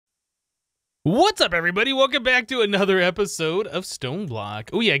What's up, everybody? Welcome back to another episode of StoneBlock.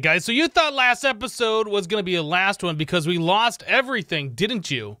 Oh yeah, guys, so you thought last episode was going to be a last one because we lost everything,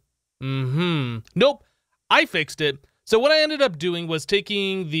 didn't you? Nope, I fixed it. So what I ended up doing was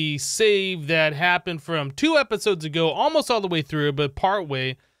taking the save that happened from 2 episodes ago, almost all the way through, but part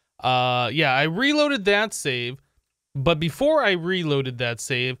way. Yeah, I reloaded that save, but before I reloaded that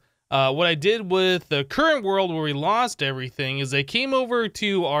save, what I did with the current world where we lost everything is I came over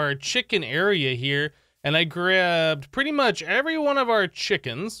to our chicken area here and I grabbed pretty much every one of our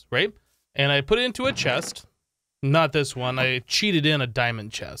chickens, right? And I put it into a chest. Not this one. I cheated in a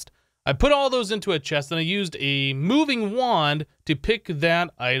diamond chest. I put all those into a chest and I used a moving wand to pick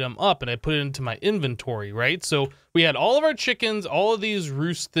that item up and I put it into my inventory, right? So we had all of our chickens, all of these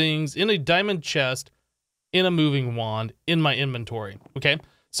roost things in a diamond chest in a moving wand in my inventory, okay?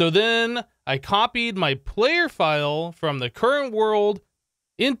 So then I copied my player file from the current world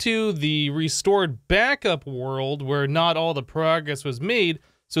into the restored backup world where not all the progress was made.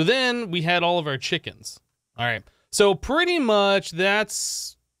 So then we had all of our chickens. All right. So pretty much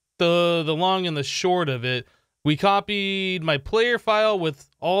that's the long and the short of it. We copied my player file with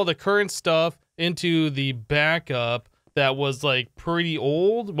all the current stuff into the backup that was like pretty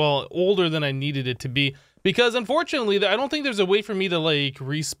old. Well, older than I needed it to be. Because unfortunately, I don't think there's a way for me to like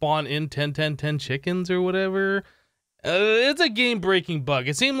respawn in 10 chickens or whatever. It's a game-breaking bug.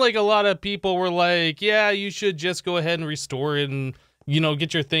 It seemed like a lot of people were like, yeah, you should just go ahead and restore it and, you know,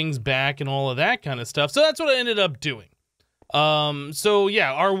 get your things back and all of that kind of stuff. So that's what I ended up doing. So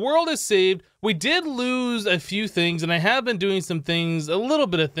yeah, our world is saved. We did lose a few things, and I have been doing some things, a little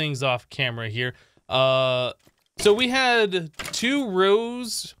bit of things off camera here. So we had 2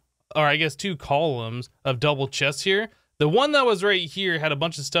 rows, or I guess 2 columns of double chests here. The one that was right here had a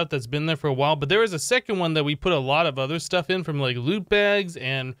bunch of stuff that's been there for a while, but there was a second one that we put a lot of other stuff in from like loot bags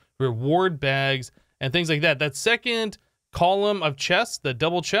and reward bags and things like that. That second column of chests, the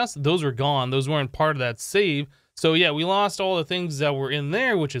double chests, those were gone. Those weren't part of that save. So yeah, we lost all the things that were in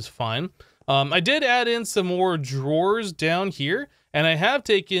there, which is fine. I did add in some more drawers down here, and I have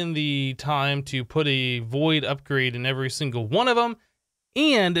taken the time to put a void upgrade in every single one of them.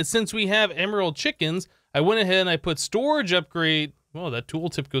 And since we have emerald chickens, I went ahead and I put storage upgrade. Whoa, that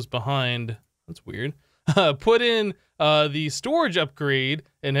tooltip goes behind. That's weird. Put in the storage upgrade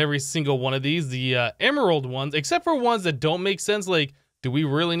in every single one of these, the emerald ones, except for ones that don't make sense. Like, do we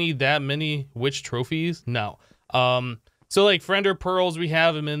really need that many witch trophies? No. So like Friender pearls, we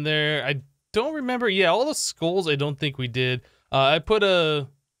have them in there. I don't remember. Yeah, all the skulls, I don't think we did. I put a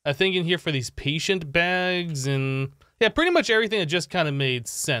thing in here for these patient bags and yeah, pretty much everything that just kind of made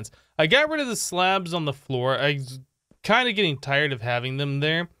sense. I got rid of the slabs on the floor. I was kind of getting tired of having them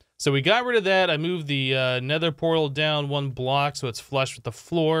there. So we got rid of that. I moved the nether portal down 1 block so it's flush with the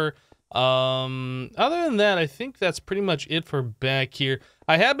floor. Other than that, I think that's pretty much it for back here.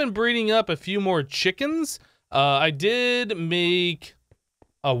 I have been breeding up a few more chickens. I did make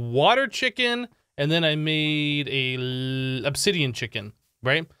a water chicken and then I made a obsidian chicken,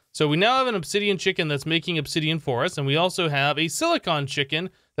 right? So we now have an obsidian chicken that's making obsidian for us, and we also have a silicon chicken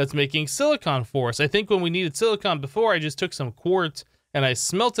that's making silicon for us. I think when we needed silicon before, I just took some quartz and I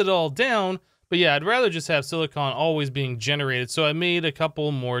smelted it all down. But yeah, I'd rather just have silicon always being generated. So I made a couple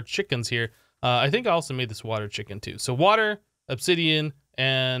more chickens here. I think I also made this water chicken too. So water, obsidian,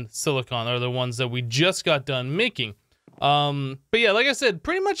 and silicon are the ones that we just got done making. But yeah, like I said,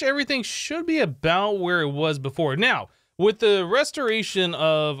 pretty much everything should be about where it was before. Now, with the restoration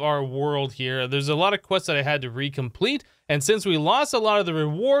of our world here, there's a lot of quests that I had to recomplete. And since we lost a lot of the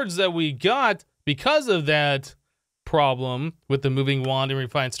rewards that we got because of that problem with the moving wand and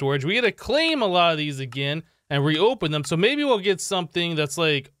refined storage, we had to claim a lot of these again and reopen them. So maybe we'll get something that's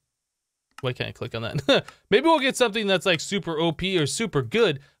like, why can't I click on that? Maybe we'll get something that's like super OP or super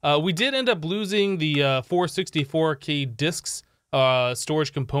good. We did end up losing the 464k discs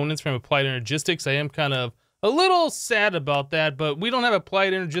storage components from Applied Energistics. I am kind of a little sad about that, but we don't have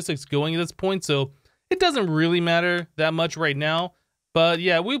Applied Energistics going at this point, so it doesn't really matter that much right now. But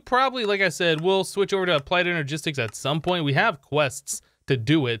yeah, we probably, like I said, we'll switch over to Applied Energistics at some point. We have quests to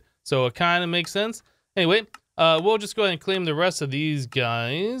do it, so it kind of makes sense. Anyway, we'll just go ahead and claim the rest of these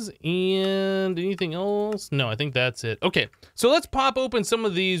guys. And anything else? No, I think that's it. Okay, so let's pop open some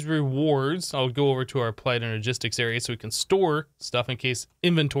of these rewards. I'll go over to our Applied Energistics area so we can store stuff in case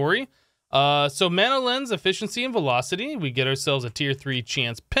inventory. So mana lens, efficiency, and velocity. We get ourselves a tier 3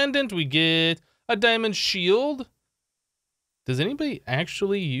 chance pendant. We get a diamond shield. Does anybody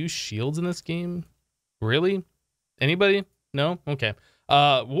actually use shields in this game? Really? Anybody? No? Okay.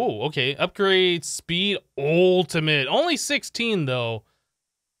 Whoa, okay. Upgrade speed ultimate. Only 16 though.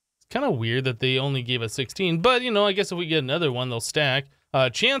 It's kind of weird that they only gave us 16, but you know, I guess if we get another one, they'll stack.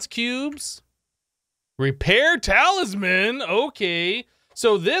 Chance cubes, repair talisman. Okay,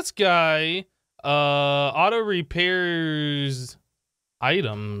 so this guy auto repairs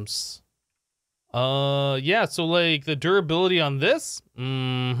items. Yeah, so like the durability on this.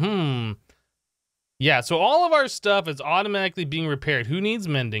 Yeah, so all of our stuff is automatically being repaired. Who needs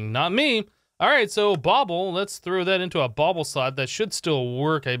mending? Not me. All right, so bauble, let's throw that into a bauble slot. That should still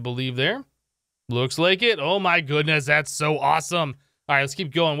work, I believe, there. Looks like it. Oh my goodness, that's so awesome. All right, let's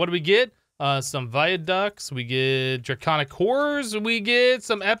keep going. What do we get? Some viaducts. We get draconic horrors. We get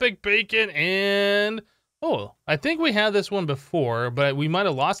some epic bacon and... Oh, I think we had this one before, but we might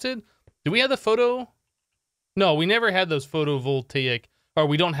have lost it. Do we have the photo? No, we never had those photovoltaic, or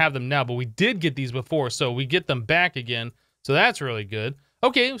we don't have them now, but we did get these before, so we get them back again. So that's really good.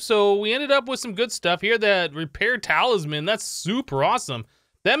 Okay, so we ended up with some good stuff here. That repair talisman, that's super awesome.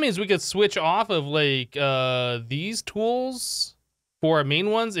 That means we could switch off of like these tools for our main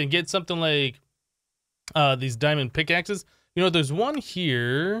ones and get something like these diamond pickaxes. You know, there's one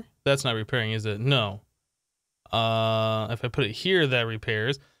here. That's not repairing, is it? No. If I put it here, that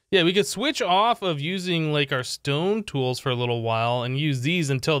repairs. Yeah, we could switch off of using like our stone tools for a little while and use these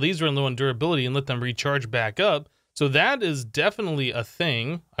until these run low on durability and let them recharge back up. So that is definitely a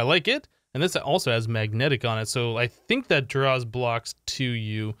thing. I like it. And this also has magnetic on it. So I think that draws blocks to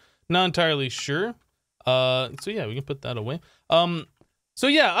you. Not entirely sure. So yeah, we can put that away. So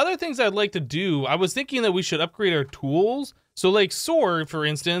yeah, other things I'd like to do. I was thinking that we should upgrade our tools. So like sword, for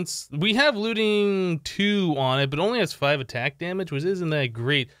instance, we have looting 2 on it, but only has 5 attack damage, which isn't that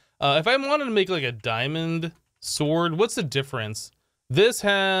great. If I wanted to make like a diamond sword, what's the difference? This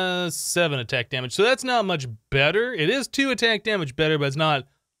has 7 attack damage, so that's not much better. It is 2 attack damage better, but it's not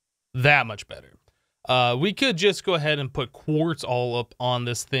that much better. We could just go ahead and put quartz all up on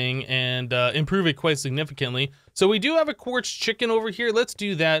this thing and improve it quite significantly. So we do have a quartz chicken over here. Let's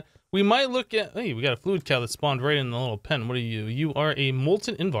do that. We might look at... Hey, we got a fluid cow that spawned right in the little pen. What are you? You are a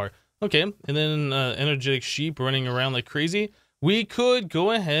molten invar. Okay, and then energetic sheep running around like crazy. We could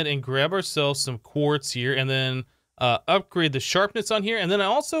go ahead and grab ourselves some quartz here and then upgrade the sharpness on here. And then I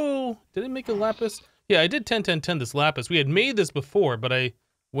also... Did I make a lapis? Yeah, I did 10, 10, 10 this lapis. We had made this before, but I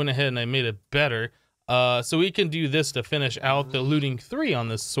went ahead and I made it better. So we can do this to finish out the looting 3 on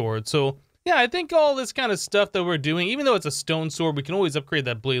this sword. So... yeah, I think all this kind of stuff that we're doing, even though it's a stone sword, we can always upgrade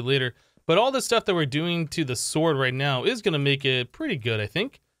that blade later. But all the stuff that we're doing to the sword right now is going to make it pretty good, I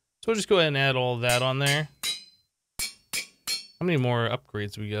think. So we'll just go ahead and add all that on there. How many more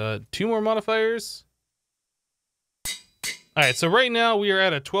upgrades we got? 2 more modifiers? Alright, so right now we are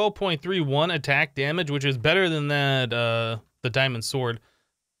at a 12.31 attack damage, which is better than that, the diamond sword.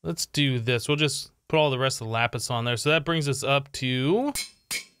 Let's do this. We'll just put all the rest of the lapis on there. So that brings us up to...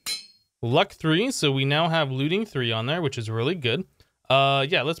 luck 3, so we now have looting 3 on there, which is really good.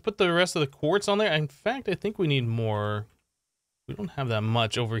 Yeah, let's put the rest of the quartz on there. In fact, I think we need more. We don't have that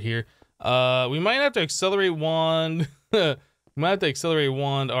much over here. We might have to accelerate wand. We might have to accelerate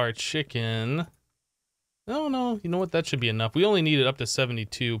wand our chicken. No, you know what? That should be enough. We only need it up to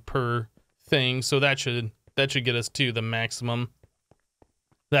 72 per thing, so that should get us to the maximum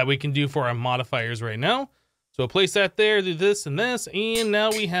that we can do for our modifiers right now. So place that there, do this and this, and now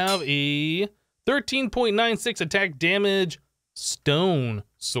we have a 13.96 attack damage stone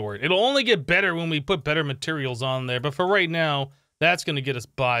sword. It'll only get better when we put better materials on there, but for right now, that's going to get us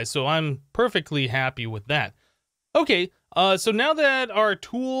by, so I'm perfectly happy with that. Okay, so now that our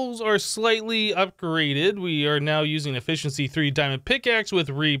tools are slightly upgraded, we are now using efficiency 3 diamond pickaxe with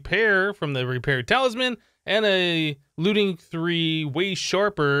repair from the repair talisman, and a looting 3 way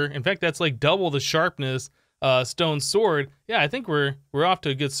sharper, in fact that's like double the sharpness, stone sword. Yeah, I think we're off to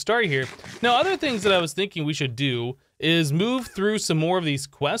a good start here. Now, other things that I was thinking we should do is move through some more of these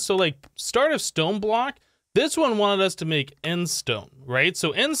quests. So like start of StoneBlock, this one wanted us to make end stone, right? So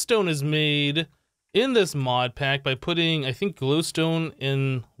end stone is made in this mod pack by putting, I think, glowstone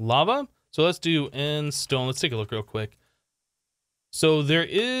in lava. So let's do end stone. Let's take a look real quick. So there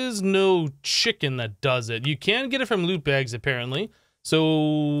is no chicken that does it. You can get it from loot bags apparently.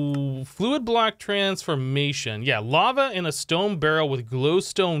 So, fluid block transformation. Yeah, lava in a stone barrel with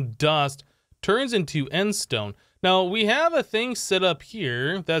glowstone dust turns into end stone. Now, we have a thing set up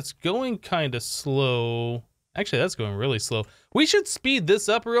here that's going kind of slow. Actually, that's going really slow. We should speed this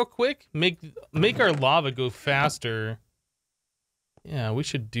up real quick. Make our lava go faster. Yeah, we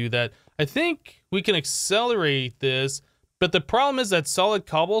should do that. I think we can accelerate this, but the problem is that solid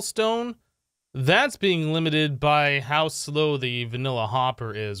cobblestone... that's being limited by how slow the vanilla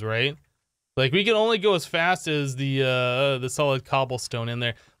hopper is, right? Like, we can only go as fast as the solid cobblestone in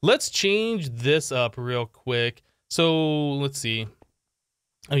there. Let's change this up real quick. So, let's see.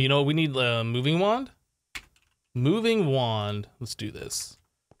 Oh, you know what? We need a moving wand. Moving wand. Let's do this.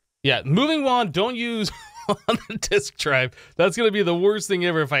 Yeah, moving wand, don't use on the disk drive. That's going to be the worst thing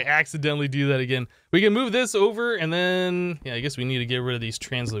ever if I accidentally do that again. We can move this over, and then, yeah, I guess we need to get rid of these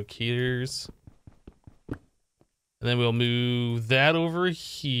translocators. And then we'll move that over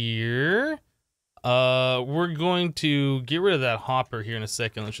here. We're going to get rid of that hopper here in a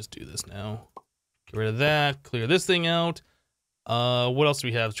second. Let's just do this now. Get rid of that. Clear this thing out. What else do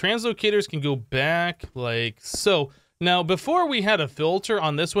we have? Translocators can go back like so. Now, before we had a filter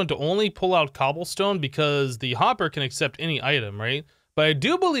on this one to only pull out cobblestone because the hopper can accept any item, right? But I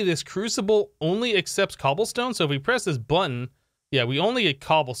do believe this crucible only accepts cobblestone. So if we press this button, yeah, we only get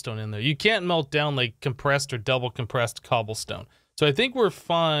cobblestone in there. You can't melt down like compressed or double compressed cobblestone. So I think we're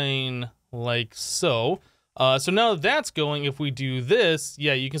fine like so. So now that that's going, if we do this,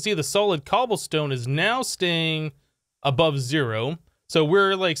 yeah, you can see the solid cobblestone is now staying above 0. So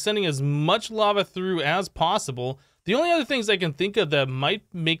we're like sending as much lava through as possible. The only other things I can think of that might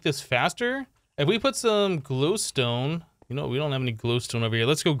make this faster, if we put some glowstone, you know, we don't have any glowstone over here.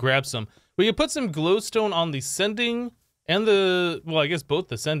 Let's go grab some. We can put some glowstone on the sending and the, well, I guess both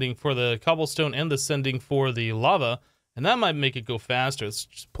the sending for the cobblestone and the sending for the lava. And that might make it go faster. Let's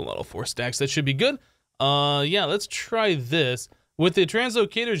just pull out all 4 stacks. That should be good. Yeah, let's try this. With the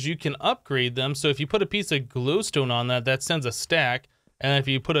translocators, you can upgrade them. So if you put a piece of glowstone on that, that sends a stack. And if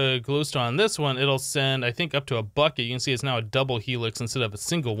you put a glowstone on this one, it'll send, I think, up to a bucket. You can see it's now a double helix instead of a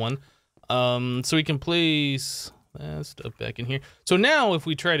single one. So we can place that stuff back in here. So now if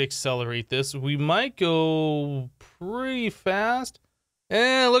we try to accelerate this, we might go pretty fast.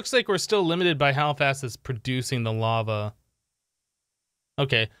 It looks like we're still limited by how fast it's producing the lava.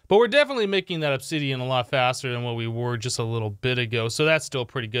 Okay, but we're definitely making that obsidian a lot faster than what we were just a little bit ago, so that's still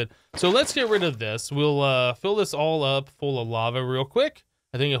pretty good. So let's get rid of this. We'll fill this all up full of lava real quick.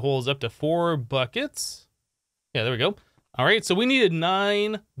 I think it holds up to 4 buckets. Yeah, there we go. All right, so we needed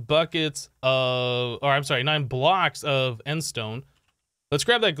 9 buckets of, or I'm sorry, 9 blocks of endstone. Let's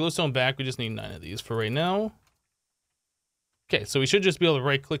grab that glowstone back. We just need 9 of these for right now. Okay, so we should just be able to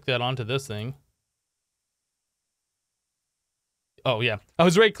right-click that onto this thing. Oh, yeah. I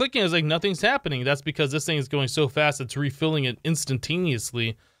was right-clicking. I was like, nothing's happening. That's because this thing is going so fast, it's refilling it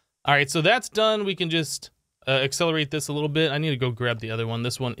instantaneously. All right, so that's done. We can just accelerate this a little bit. I need to go grab the other one.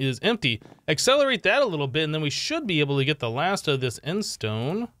 This one is empty. Accelerate that a little bit, and then we should be able to get the last of this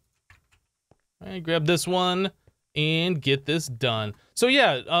endstone. All right, grab this one and get this done. So,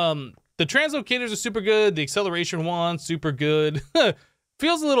 yeah, the translocators are super good. The acceleration one, super good.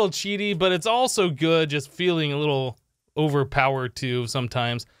 Feels a little cheaty, but it's also good just feeling a little overpowered too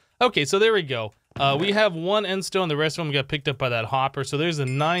sometimes. Okay, so there we go. We have 1 endstone. The rest of them got picked up by that hopper. So there's the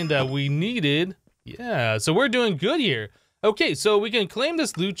 9 that we needed. Yeah, so we're doing good here. Okay, so we can claim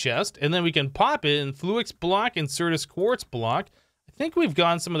this loot chest, and then we can pop it in Fluix block and Certus quartz block. I think we've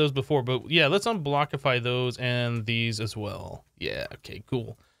gotten some of those before, but yeah, let's unblockify those and these as well. Yeah, okay,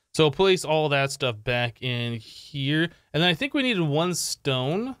 cool. So place all that stuff back in here. And then I think we needed 1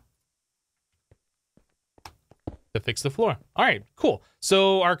 stone to fix the floor. All right, cool.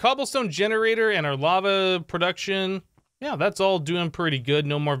 So our cobblestone generator and our lava production, yeah, that's all doing pretty good.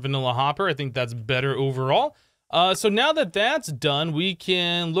 No more vanilla hopper. I think that's better overall. So now that that's done, we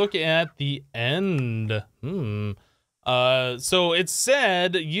can look at the end. So it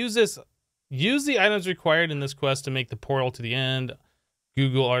said, use the items required in this quest to make the portal to the end.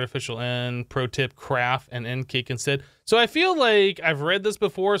 Google artificial end, pro tip, craft, and end cake instead. So I feel like I've read this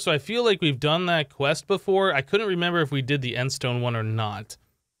before, so I feel like we've done that quest before. I couldn't remember if we did the endstone one or not,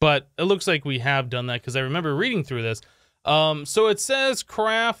 but it looks like we have done that because I remember reading through this. So it says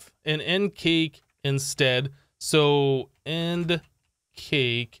craft an end cake instead. So end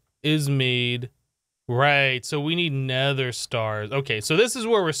cake is made, right, so we need nether stars. Okay, so this is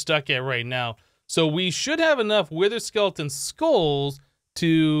where we're stuck at right now. So we should have enough wither skeleton skulls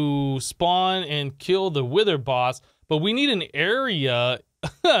to spawn and kill the wither boss, but we need an area.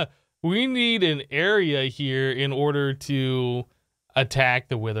 We need an area here in order to attack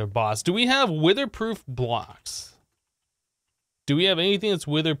the wither boss. Do we have witherproof blocks? Do we have anything that's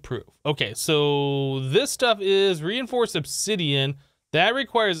witherproof? Okay, so this stuff is reinforced obsidian. That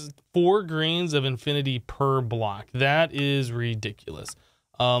requires 4 grains of infinity per block. That is ridiculous.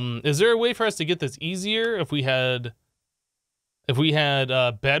 Is there a way for us to get this easier? If we had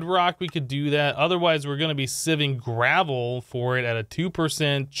bedrock, we could do that. Otherwise, we're going to be sieving gravel for it at a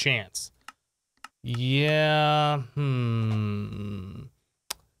 2% chance. Yeah,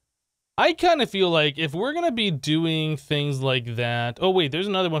 I I kind of feel like if we're going to be doing things like that... Oh, wait, there's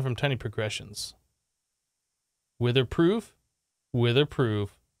another one from Tiny Progressions. Witherproof? Witherproof.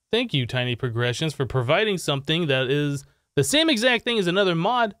 Thank you, Tiny Progressions, for providing something that is the same exact thing as another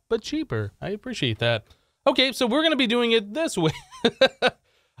mod, but cheaper. I appreciate that. Okay, so we're going to be doing it this way.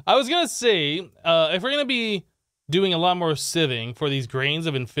 I was going to say, if we're going to be doing a lot more sieving for these grains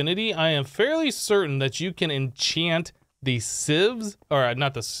of infinity, I am fairly certain that you can enchant the sieves, or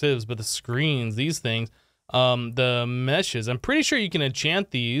not the sieves, but the screens, these things, the meshes. I'm pretty sure you can enchant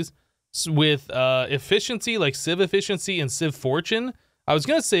these with efficiency, like sieve efficiency and sieve fortune. I was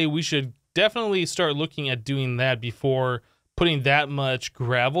going to say we should definitely start looking at doing that before putting that much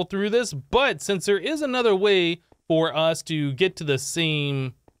gravel through this, but since there is another way for us to get to the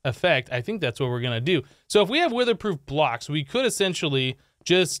same effect, I think that's what we're going to do. So if we have witherproof blocks, we could essentially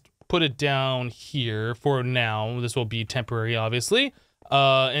just put it down here for now. This will be temporary, obviously,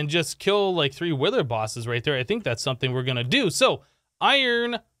 and just kill like 3 wither bosses right there. I think that's something we're going to do. So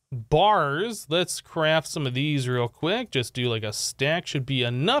iron bars, let's craft some of these real quick. Just do like a stack should be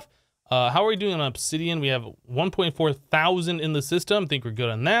enough. How are we doing on obsidian? We have 1.4 thousand in the system. I think we're good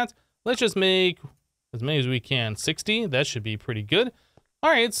on that. Let's just make as many as we can. 60, that should be pretty good. All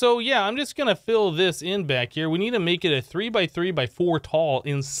right, so yeah, I'm just gonna fill this in back here. We need to make it a 3x3x4 tall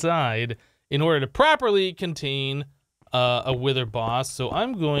inside in order to properly contain a wither boss. So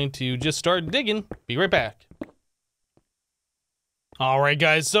I'm going to just start digging. Be right back. All right,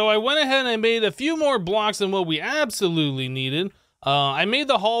 guys, so I went ahead and I made a few more blocks than what we absolutely needed. I made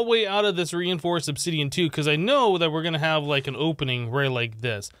the hallway out of this reinforced obsidian too, because I know that we're gonna have like an opening right like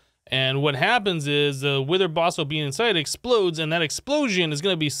this. And what happens is the wither boss will be inside, explodes, and that explosion is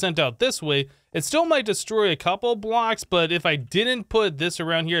going to be sent out this way. It still might destroy a couple blocks, but if I didn't put this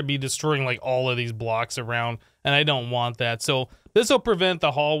around here, I'd be destroying like all of these blocks around, and I don't want that. So this will prevent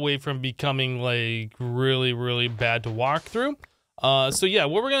the hallway from becoming like really, really bad to walk through. So yeah,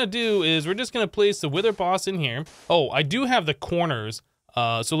 what we're going to do is we're just going to place the wither boss in here. Oh, I do have the corners.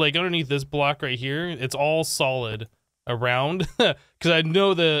 So like underneath this block right here, it's all solid around because I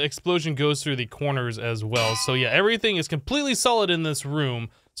know the explosion goes through the corners as well. So yeah, everything is completely solid in this room,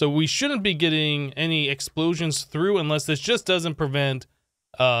 so we shouldn't be getting any explosions through unless this just doesn't prevent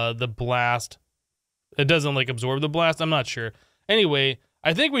the blast. It doesn't like absorb the blast, I'm not sure. Anyway,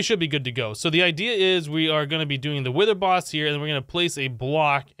 I think we should be good to go. So the idea is we are going to be doing the wither boss here, and then we're going to place a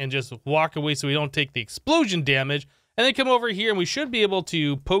block and just walk away so we don't take the explosion damage, and then come over here and we should be able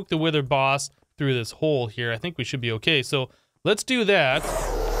to poke the wither boss through this hole here. I think we should be okay. So let's do that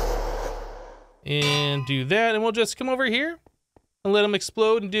and do that, and we'll just come over here and let them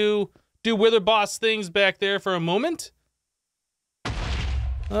explode and do wither boss things back there for a moment.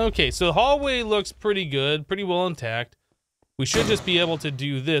 Okay, so the hallway looks pretty good, pretty well intact. We should just be able to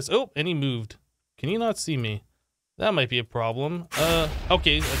do this. Oh, and he moved. Can he not see me? That might be a problem.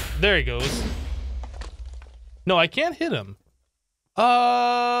 Okay, there he goes. No, I can't hit him.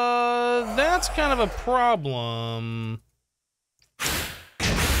 That's kind of a problem.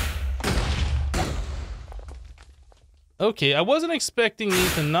 Okay, I wasn't expecting me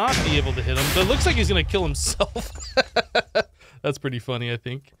to not be able to hit him, but it looks like he's gonna kill himself. That's pretty funny, I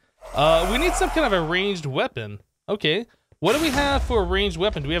think. We need some kind of a ranged weapon. Okay, what do we have for a ranged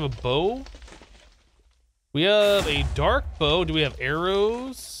weapon? Do we have a bow? We have a dark bow. Do we have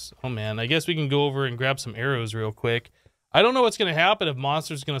arrows? Oh man, I guess we can go over and grab some arrows real quick. I don't know what's going to happen, if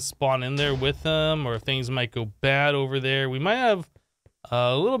monsters going to spawn in there with them, or if things might go bad over there. We might have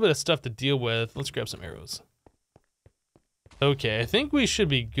a little bit of stuff to deal with. Let's grab some arrows. Okay, I think we should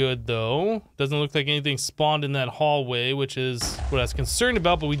be good, though. Doesn't look like anything spawned in that hallway, which is what I was concerned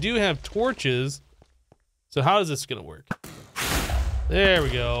about, but we do have torches. So how is this going to work? There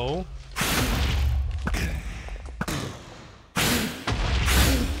we go.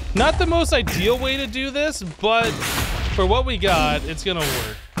 Not the most ideal way to do this, but for what we got, it's gonna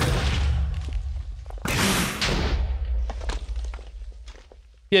work.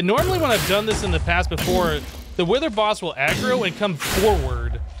 Yeah, normally when I've done this in the past before, the wither boss will aggro and come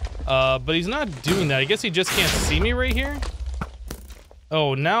forward, but he's not doing that. I guess he just can't see me right here.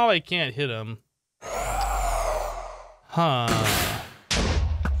 Oh, now I can't hit him. Huh.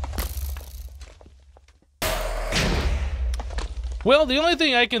 Well, the only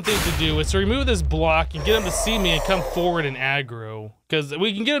thing I can think to do is to remove this block and get him to see me and come forward and aggro. Because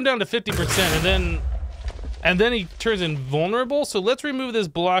we can get him down to 50% and then he turns invulnerable. So let's remove this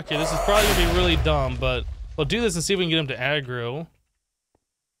block here. This is probably gonna be really dumb, but we'll do this and see if we can get him to aggro.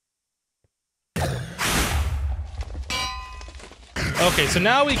 Okay, so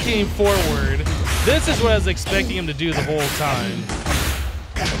now he came forward. This is what I was expecting him to do the whole time.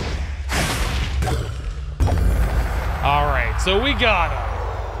 All right, so we got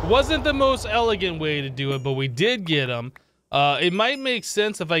him. Wasn't the most elegant way to do it, but we did get him. It might make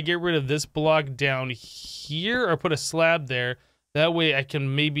sense if I get rid of this block down here or put a slab there. That way I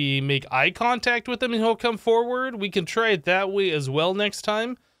can maybe make eye contact with him and he'll come forward. We can try it that way as well next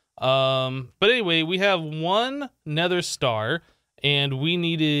time. But anyway, we have one nether star and we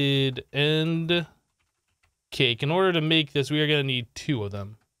needed end cake. In order to make this, we are going to need 2 of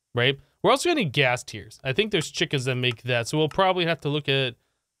them, right? We're also going to need gas tiers. I think there's chickens that make that, so we'll probably have to look at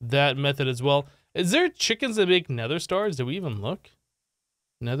that method as well. Is there chickens that make nether stars? Did we even look?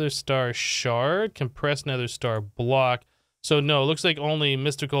 Nether star shard, compressed nether star block. So no, it looks like only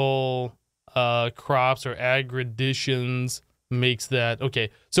mystical crops or agriditions makes that.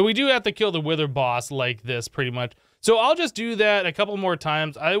 Okay, so we do have to kill the wither boss like this pretty much. So I'll just do that a couple more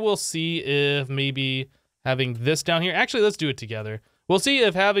times. I will see if maybe having this down here. Actually, let's do it together. We'll see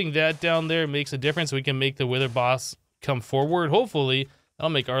if having that down there makes a difference. We can make the wither boss come forward. Hopefully, that'll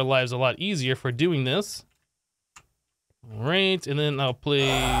make our lives a lot easier for doing this. All right, and then I'll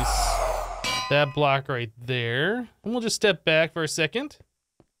place that block right there. And we'll just step back for a second.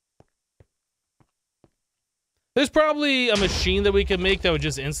 There's probably a machine that we could make that would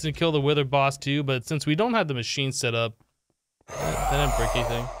just instant kill the wither boss too, but since we don't have the machine set up, that didn't break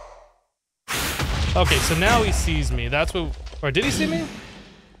anything. Okay, so now he sees me. That's what... Or did he see me?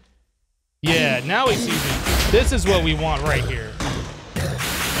 Yeah, now he sees me. This is what we want right here.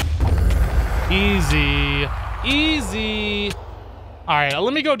 Easy. Easy. All right,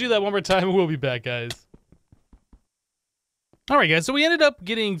 let me go do that one more time and we'll be back, guys. All right, guys, so we ended up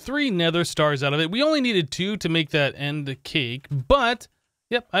getting 3 nether stars out of it. We only needed 2 to make that end cake, but,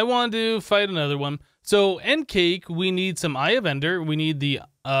 yep, I wanted to fight another one. So, end cake, we need some Eye of Ender. We need the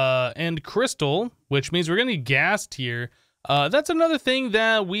end crystal, which means we're going to need gas tier. That's another thing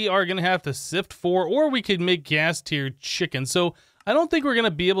that we are going to have to sift for, or we could make gas tier chicken. So I don't think we're going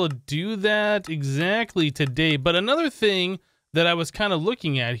to be able to do that exactly today. But another thing that I was kind of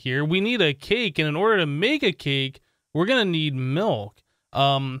looking at here, we need a cake. And in order to make a cake, we're going to need milk.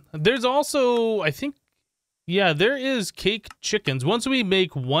 There's also, I think, yeah, there is cake chickens. Once we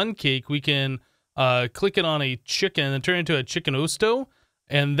make one cake, we can click it on a chicken and turn it into a chicken osto.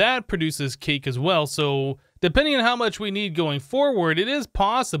 And that produces cake as well. So depending on how much we need going forward, it is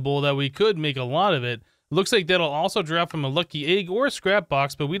possible that we could make a lot of it. Looks like that'll also drop from a lucky egg or a scrap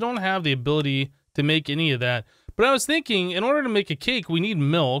box, but we don't have the ability to make any of that. But I was thinking, in order to make a cake, we need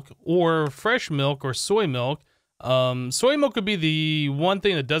milk or fresh milk or soy milk. Soy milk would be the one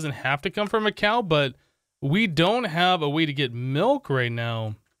thing that doesn't have to come from a cow, but we don't have a way to get milk right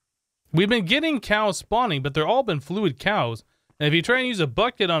now. We've been getting cows spawning, but they're all been fluid cows. And if you try and use a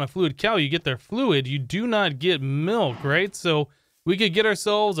bucket on a fluid cow, you get their fluid, you do not get milk, right? So we could get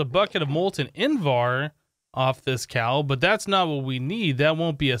ourselves a bucket of molten Invar off this cow, but that's not what we need. That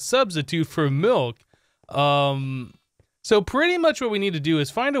won't be a substitute for milk. So pretty much what we need to do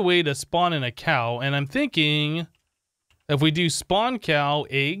is find a way to spawn in a cow. And I'm thinking if we do spawn cow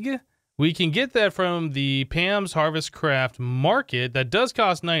egg, we can get that from the Pam's Harvest Craft market. That does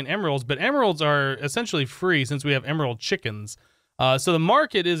cost 9 emeralds, but emeralds are essentially free since we have emerald chickens. So the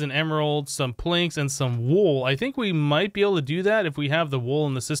market is an emerald, some planks, and some wool. I think we might be able to do that if we have the wool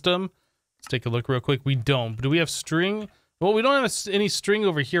in the system. Let's take a look real quick. We don't. Do we have string? Well, we don't have any string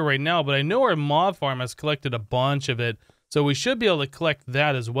over here right now, but I know our mob farm has collected a bunch of it, so we should be able to collect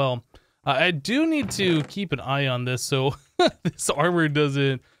that as well. I do need to keep an eye on this so this armor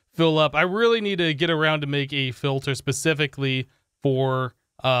doesn't fill up. I really need to get around to make a filter specifically for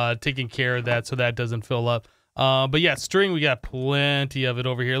taking care of that so that doesn't fill up. But yeah, string, we got plenty of it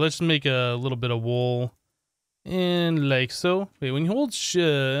over here. Let's make a little bit of wool. And like so. Wait, when you hold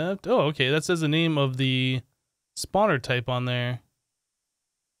shift... Oh, okay, that says the name of the spawner type on there.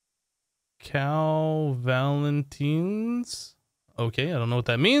 Cow Valentines. Okay, I don't know what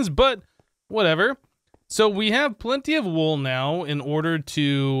that means, but whatever. So we have plenty of wool now in order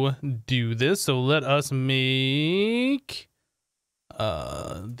to do this. So let us make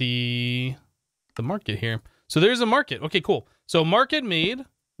the market here. So there's a market. Okay, cool. So market made.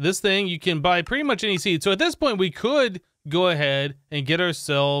 This thing, you can buy pretty much any seed. So at this point, we could go ahead and get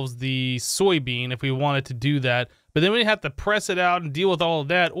ourselves the soybean if we wanted to do that. But then we have to press it out and deal with all of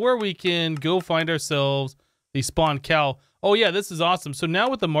that. Or we can go find ourselves the spawn cow. Oh yeah, this is awesome. So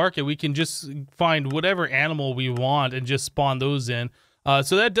now with the market, we can just find whatever animal we want and just spawn those in.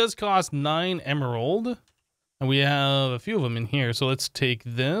 So that does cost 9 emerald. And we have a few of them in here. So let's take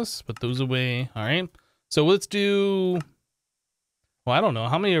this, put those away. All right. So let's do... Well, I don't know.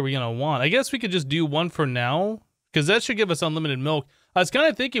 How many are we going to want? I guess we could just do one for now, because that should give us unlimited milk. I was kind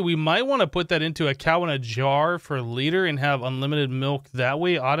of thinking we might want to put that into a cow in a jar for later and have unlimited milk that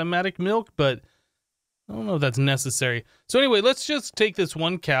way, automatic milk, but I don't know if that's necessary. So anyway, let's just take this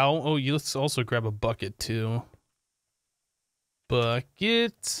one cow. Oh, let's also grab a bucket too.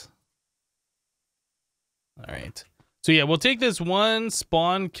 Bucket. All right. So yeah, we'll take this one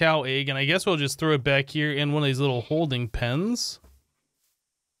spawn cow egg, and I guess we'll just throw it back here in one of these little holding pens.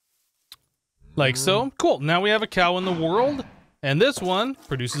 Like so. Cool. Now we have a cow in the world, and this one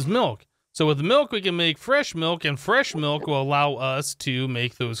produces milk. So with the milk, we can make fresh milk, and fresh milk will allow us to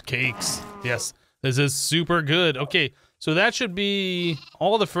make those cakes. Yes, this is super good. Okay, so that should be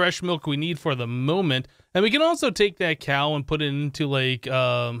all the fresh milk we need for the moment. And we can also take that cow and put it into like,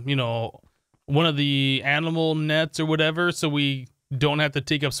 you know, one of the animal nets or whatever, so we don't have to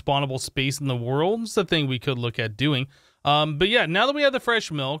take up spawnable space in the world. It's a thing we could look at doing. But yeah, now that we have the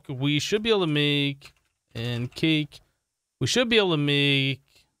fresh milk, we should be able to make, and cake, we should be able to make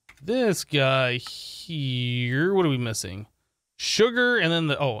this guy here. What are we missing? Sugar, and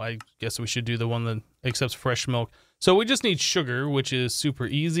then oh, I guess we should do the one that accepts fresh milk. So we just need sugar, which is super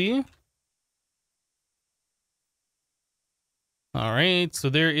easy. All right, so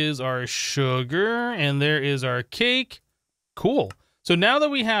there is our sugar, and there is our cake. Cool. So now that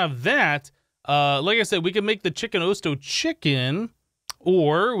we have that, like I said, we can make the chicken osto chicken,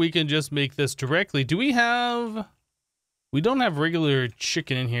 or we can just make this directly. Do we have... We don't have regular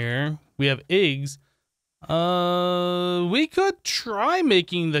chicken in here. We have eggs. We could try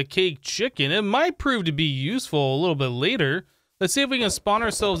making the cake chicken. It might prove to be useful a little bit later. Let's see if we can spawn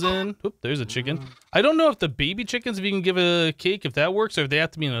ourselves in. Oop, there's a chicken. I don't know if the baby chickens, if you can give a cake, if that works, or if they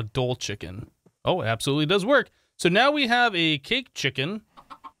have to be an adult chicken. Oh, it absolutely does work. So now we have a cake chicken.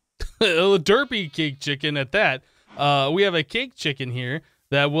 A derpy cake chicken at that. We have a cake chicken here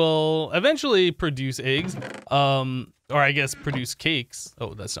that will eventually produce eggs. Or I guess produce cakes.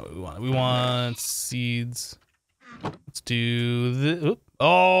 Oh, that's not what we want. We want seeds. Let's do this.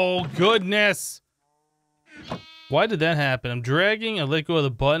 Oh, goodness. Why did that happen? I'm dragging, I let go of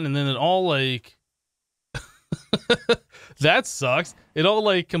the button, and then it all like... That sucks. It all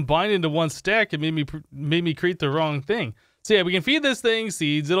like combined into one stack and made me create the wrong thing. So yeah, we can feed this thing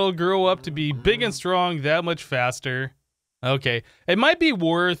seeds. It'll grow up to be big and strong that much faster. Okay, it might be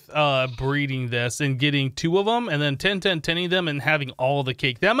worth breeding this and getting 2 of them, and then 10-10-10ing them and having all the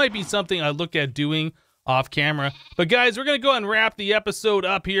cake. That might be something I look at doing off camera. But guys, we're gonna go and wrap the episode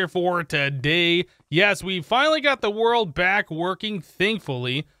up here for today. Yes, we finally got the world back working,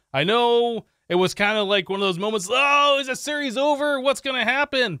 thankfully. I know it was kind of like one of those moments, oh, is the series over? What's gonna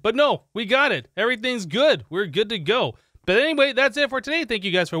happen? But no, we got it. Everything's good. We're good to go. But anyway, that's it for today. Thank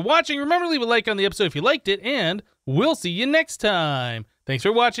you guys for watching. Remember to leave a like on the episode if you liked it, and we'll see you next time. Thanks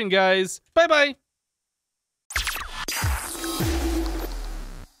for watching, guys. Bye-bye.